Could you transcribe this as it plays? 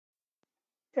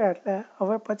એટલે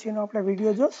હવે પછીનો આપણે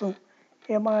વિડીયો જોશું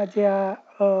એમાં જે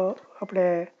આપણે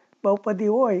બહુપદી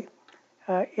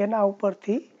હોય એના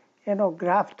ઉપરથી એનો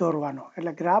ગ્રાફ દોરવાનો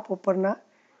એટલે ગ્રાફ ઉપરના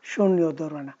શૂન્યો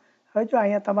દોરવાના. હવે જો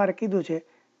અહીંયા તમારે કીધું છે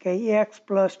કે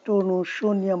x+2નું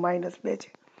શૂન્ય -2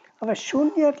 છે. હવે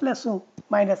શૂન્ય એટલે શું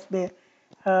 -2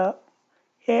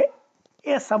 એ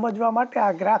એ સમજવા માટે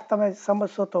આ ગ્રાફ તમે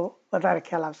સમજશો તો વધારે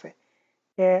ખ્યાલ આવશે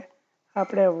કે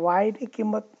આપણે વાયની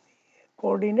કિંમત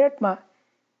કોઓર્ડિનેટમાં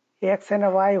એક્સ અને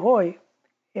વાય હોય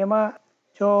એમાં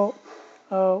જો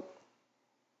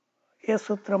એ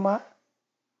સૂત્રમાં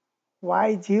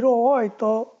વાય 0 હોય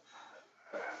તો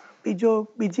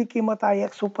બીજી કિંમત આ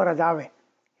એક્સ ઉપર જ આવે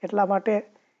એટલા માટે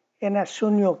એને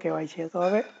શૂન્યો કહેવાય છે. તો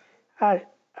હવે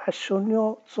આ શૂન્યો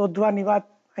શોધવાની વાત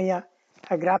અહીંયા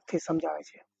આ ગ્રાફથી સમજાવે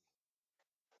છે.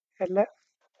 એટલે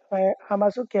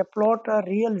આમાં શું કે plot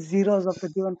real ઝીરોઝ of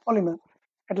the given પોલિનોમ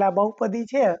એટલે આ બહુપદી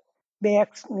છે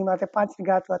 2x ની માથે 5 ની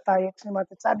ઘાત વત્તા x ની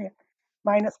માથે 4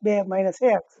 -2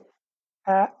 - x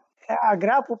આ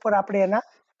ગ્રાફ ઉપર આપણે એના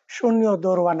શૂન્યો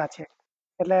દોરવાના છે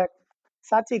એટલે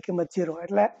સાચી કિંમત 0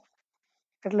 એટલે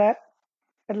એટલે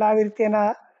એટલે આવી રીતે એના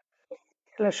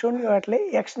એટલે શૂન્યો એટલે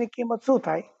x ની કિંમત શું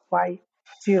થાય y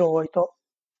 0 હોય તો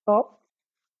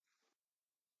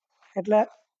એટલે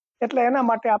એટલે એના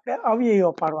માટે આપણે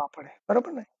અવયવો પાડવા પડે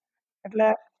બરોબર ને. એટલે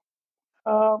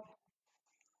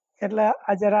એટલે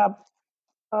આ જરા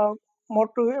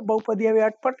મોટું બહુપદી એવી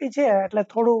અટપટી છે એટલે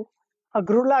થોડું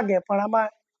અઘરું લાગે પણ આમાં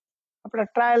આપણે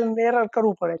ટ્રાયલ એન્ડ એરર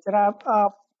કરવું પડે જરા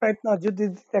પ્રયત્ન જુદી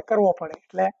રીતે કરવો પડે.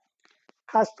 એટલે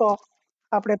ખાસ તો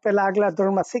આપણે પહેલા આગલા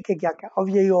ધોરણમાં શીખી ગયા કે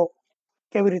અવયવો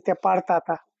કેવી રીતે પાડતા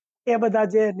હતા એ બધા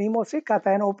જે નિયમો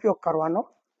શીખાતા એનો ઉપયોગ કરવાનો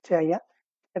છે અહીંયા.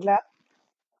 એટલે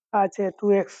આ છે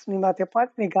 2x ની માથે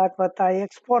 5 ની ઘાત વત્તા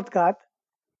x⁴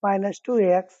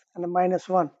 -2x અને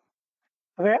 -1.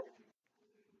 હવે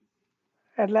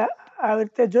એટલે આવી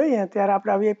રીતે જોઈએ ત્યારે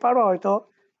આપણે અવયવ પાડવા હોય તો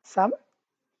સામે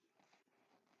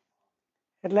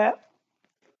એટલે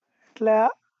એટલે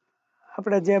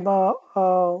આપણે જેમ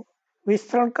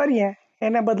વિસ્તરણ કરીએ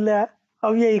એને બદલે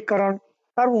અવયવીકરણ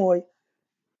કરવું હોય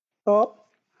તો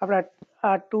આપણે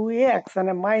આ 2x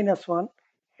અને -1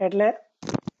 એટલે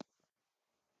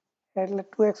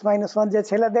 2x - 1 જે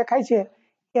છેલ્લે દેખાય છે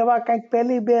એવા કંઈક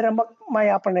પહેલી બે રમકમાં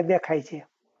આપણને દેખાય છે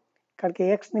કારણ કે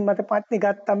x ની માથે 5 ની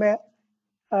ઘાત તમે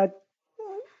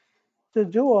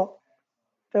જુઓ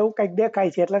તો એવું કંઈક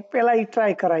દેખાય છે એટલે પહેલા એ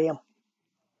ટ્રાય કરાય એમ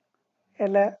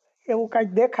એટલે એવું કંઈક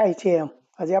દેખાય છે એમ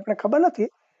હજી આપણે ખબર નથી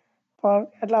પણ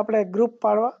એટલે આપણે ગ્રુપ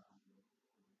પાડવા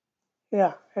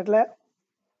એટલે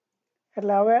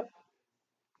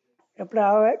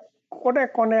હવે કોને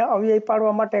કોને અવયવ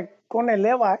પાડવા માટે કોને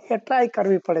લેવા એ ટ્રાય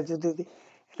કરવી પડે જુદી જુદી.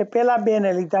 એટલે પહેલા બે ને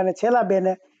લીધા અને છેલ્લા બે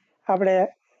ને આપણે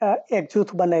એક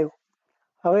જૂથ બનાવ્યું.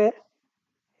 હવે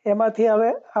એમાંથી હવે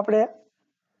આપણે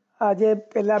આ જે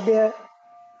પહેલા બે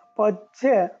પદ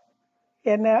છે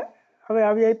એને હવે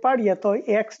અવયવ પાડીએ તો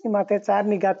x ની માથે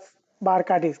 4 ની ઘાત 12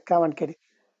 કાઢી કાવણ કરી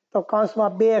તો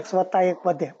કૌંસમાં 2x વત્તા 1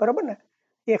 વધે બરોબર ને.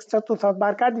 x⁴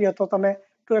 12 કાઢીએ તો તમે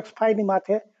 2x5 ની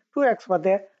માથે 2x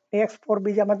વધે x4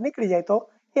 બીજામાં નીકળી જાય તો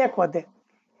 1 વધે.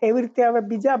 એવી રીતે હવે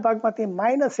બીજા ભાગમાંથી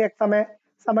 -1 તમે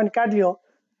સામાન્ય કાઢ્યો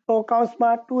તો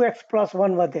કૌંસમાં 2x +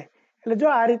 1 વધે. એટલે જો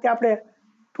આ રીતે આપણે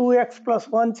 2x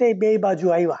 + 1 છે એ બે બાજુ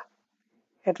આવ્યા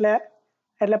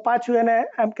એટલે પાછું એને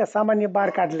એમ કે સામાન્ય બહાર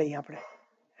કાઢી લઈએ આપણે.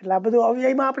 એટલે આ બધું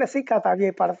અવયવમાં આપણે શીખાતા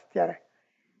અવયવ પાડતા ત્યારે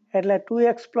એટલે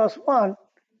 2x +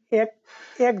 1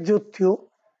 એક જૂથ થયું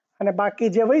અને બાકી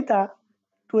જે વધ્યા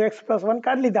 2x + 1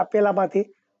 કાઢી લીધા પહેલામાંથી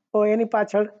તો એની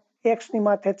પાછળ x ની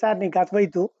માથે 4 ની ઘાત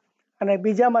વધ્યું અને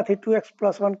બીજામાંથી 2x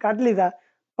 + 1 કાઢી લીધા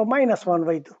તો -1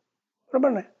 વધ્યું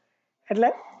બરાબર ને. એટલે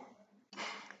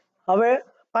હવે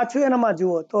પાછું એનામાં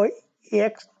જુઓ તો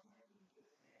x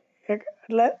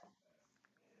એટલે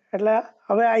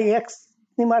હવે આ x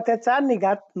ની માથે 4 ની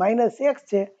ઘાત -x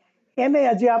છે એને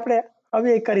હજી આપણે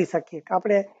અવયવ કરી શકીએ કે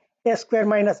આપણે a²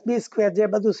 - b² જે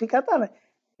બધું શીખાતા ને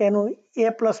એનું a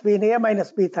 + b ને a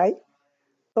 - b થાય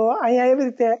તો અહીંયા એવી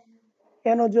રીતે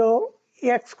એનું જો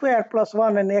x² +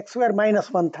 1 અને x²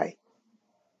 - 1 થાય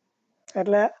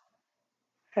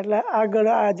એટલે આગળ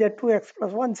આ જે 2x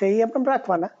 + 1 છે એ પણ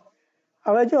રાખવાના.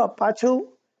 હવે જો પાછું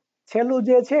છેલ્લું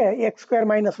જે છે x² -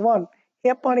 1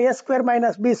 એ પણ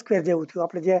a² - b² જેવું થયું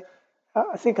આપણે જે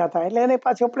શીખાતા એટલે એને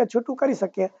પાછું આપણે છૂટું કરી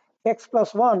શકીએ x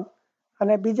 + 1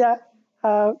 અને બીજા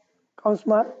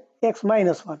કૌંસમાં x -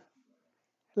 1.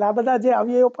 એટલે આ બધા જે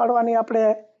અવયવો પાડવાની આપણે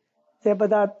જે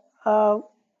બધા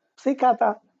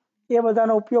શીખાતા એ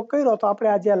બધાનો ઉપયોગ કર્યો તો આપણે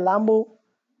આ જે લાંબુ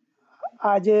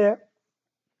આ જે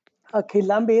આખી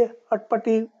લાંબી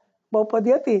અટપટી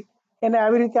બહુપદી હતી એને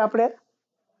આવી રીતે આપણે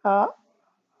આ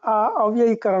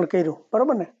અવયવીકરણ કર્યું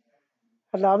બરોબર ને.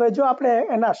 એટલે હવે જો આપણે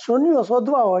એના શૂન્યો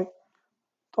શોધવા હોય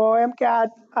તો એમ કે આ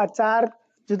 4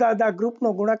 જુદા જુદા ગ્રુપનો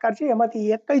ગુણાકાર છે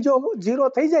એમાંથી એક જો 0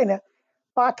 થઈ જાય ને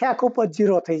તો આખે આખું પદ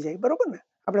 0 થઈ જાય, બરોબર ને?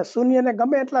 આપણે શૂન્યને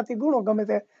ગમે એટલાથી ગુણો ગમે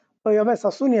તે તો એ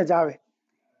હંમેશા શૂન્ય જ આવે.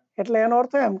 એટલે એનો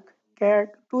અર્થ એમ કે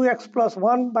 2x +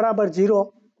 1 = 0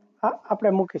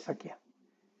 આપણે મૂકી શકીએ.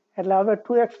 એટલે હવે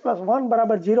 2x + 1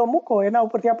 = 0 મૂકો, એના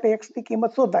ઉપરથી આપણે x ની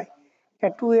કિંમત શોધાય કે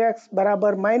 2x =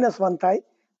 -1 થાય,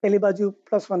 પેલી બાજુ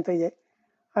 +1 થઈ જાય,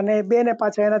 અને 2 ને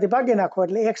પાછા એનાથી ભાગી નાખો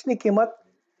એટલે x ની કિંમત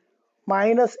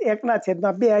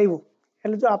 -1/2 આવ્યું.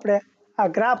 એટલે જો આપણે આ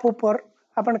ગ્રાફ ઉપર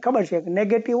આપણને ખબર છે કે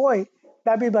નેગેટિવ હોય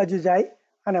ડાબી બાજુ જાય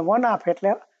અને 1/2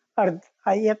 એટલે અર્ધ,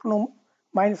 આ 1 નું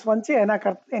 -1 છે એના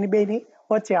કરતા એની બેની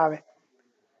વચ્ચે આવે.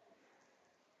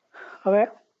 હવે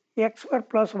x²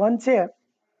 + 1 છે,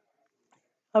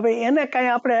 હવે એને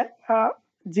કાંઈ આપણે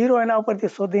 0 એના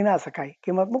ઉપરથી શોધી ના શકાય,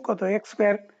 કિંમત મૂકો તો x²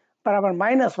 =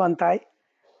 -1 થાય,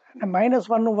 અને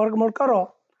 -1 નું વર્ગમૂળ કરો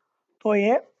તો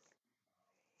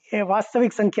એ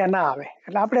વાસ્તવિક સંખ્યા ના આવે.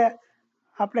 એટલે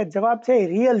આપણે જવાબ છે એ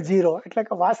રિયલ 0, એટલે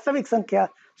કે વાસ્તવિક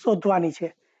સંખ્યા શોધવાની છે.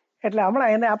 એટલે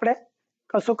હમણાં એને આપણે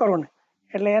કશું કરવું નહીં,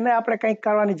 એટલે એને આપણે કંઈક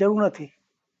કરવાની જરૂર નથી.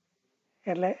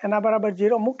 એટલે એના બરાબર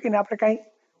 0 મૂકીને આપણે કંઈ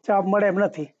જવાબ મળે એમ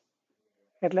નથી.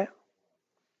 એટલે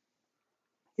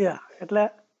એટલે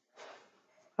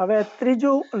હવે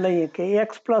ત્રીજું લઈએ કે x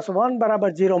 + 1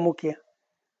 = 0 મૂકીએ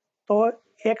તો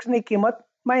x ની કિંમત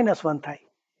 -1 થાય.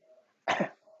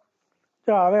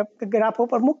 જો હવે ગ્રાફ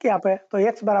ઉપર મૂકી આપે તો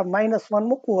x = -1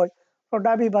 મૂકવું હોય તો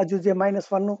ડાબી બાજુ જે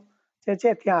 -1 નું જે છે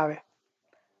ત્યાં આવે.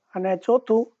 અને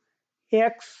ચોથું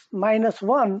x - 1 =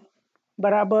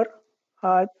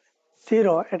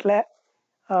 0, એટલે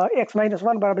x - 1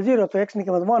 = 0 તો x ની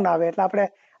કિંમત 1 આવે. એટલે આપણે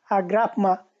આ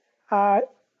ગ્રાફમાં આ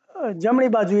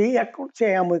જમણી બાજુ એક છે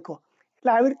એમ મૂક્યો.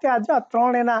 એટલે આવી રીતે આ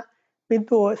 3 એના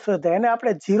બિંદુઓ શોધે, એને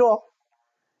આપણે 0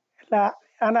 એટલે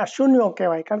આના શૂન્યો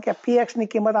કહેવાય, કારણ કે px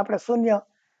ની કિંમત આપણે શૂન્ય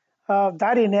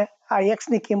ધારીને આ x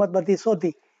ની કિંમત બધી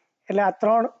શોધી. એટલે આ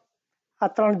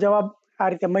ત્રણ જવાબ આ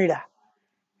રીતે મળ્યા.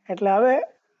 એટલે હવે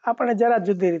આપણે જરા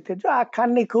જુદી રીતે, જો આ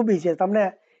ખાનની ખૂબી છે, તમને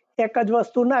એક જ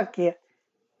વસ્તુ ના કહે,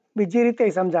 બીજી રીતે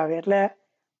સમજાવે. એટલે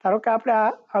ધારો કે આપણે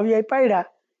આ અવયવ પાડ્યા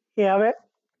એ હવે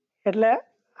એટલે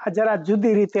આ જરા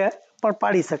જુદી રીતે પણ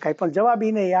પાડી શકાય, પણ જવાબ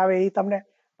એ નહીં આવે, એ તમને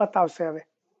બતાવશે હવે.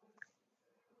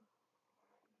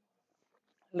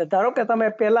 એટલે ધારો કે તમે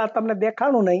પહેલા તમને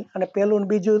દેખાણું નહીં અને પહેલું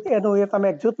બીજું એનું તમે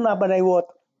જૂથ ના બનાવ્યું હોત,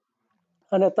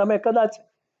 અને તમે કદાચ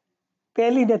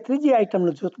પહેલી ને ત્રીજી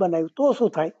આઈટમનું જૂથ બનાવ્યું તો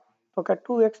શું થાય? તો કે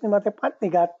 2x ની માથે 5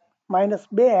 ની ઘાત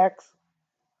 -2x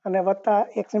અને વત્તા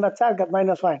x ની માથે 4 ઘાત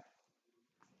 -1.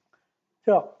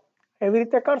 જો એવી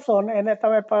રીતે કરશો ને એને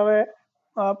તમે હવે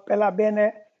પેલા બે ને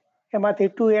એમાંથી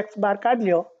 2x બહાર કાઢી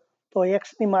લ્યો તો x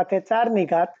ની માથે 4 ની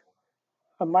ઘાત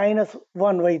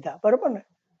 -1 વધ્યા, બરોબર ને?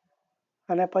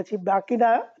 અને પછી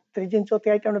બાકીના ત્રીજી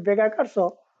ચોથી આઈટમને ભેગા કરશો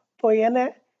તો એને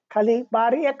ખાલી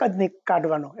બહાર એક જ ની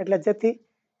કાઢવાનો, એટલે જેથી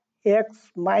x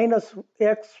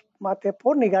માથે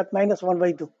 4 ની ઘાત -1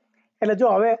 વધ્યું. એટલે જો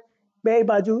હવે બે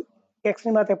બાજુ x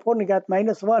ની માથે 4 ની ઘાત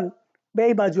 -1 બે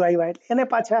બાજુ આવ્યા, એટલે એને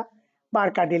પાછા બહાર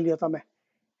કાઢી લ્યો તમે.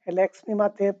 એટલે x ની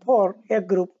માથે 4 એક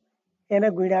ગ્રુપ, એને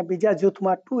ગુણ્યા બીજા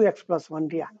જૂથમાં 2x + 1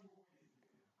 રહ્યા.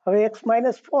 હવે x -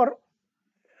 4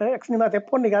 x ની માથે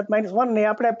 4 ની ઘાત -1 ને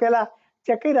આપણે પેલા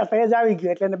જે કર્યા હતા એ જ આવી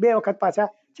ગયું, એટલે એને 2 વખત પાછા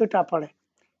છૂટા પડે.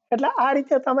 એટલે આ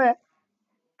રીતે તમે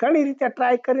ઘણી રીતે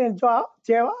ટ્રાય કરીને જો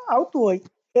જે આવતું હોય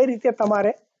એ રીતે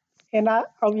તમારે એના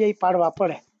અવયવ પાડવા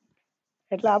પડે.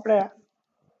 એટલે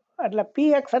આપણે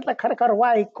px એટલે ખરેખર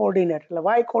y કોઓર્ડિનેટ, એટલે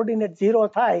y કોઓર્ડિનેટ 0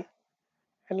 થાય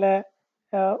એટલે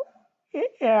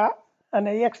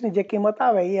અને x ની જે કિંમત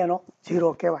આવે એ એનો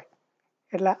 0 કહેવાય.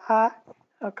 એટલે આ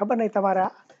ખબર નહીં તમારા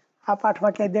આ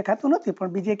પાઠમાં ક્યાંય દેખાતું નથી,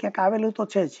 પણ બીજે ક્યાંક આવેલું તો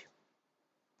છે જ.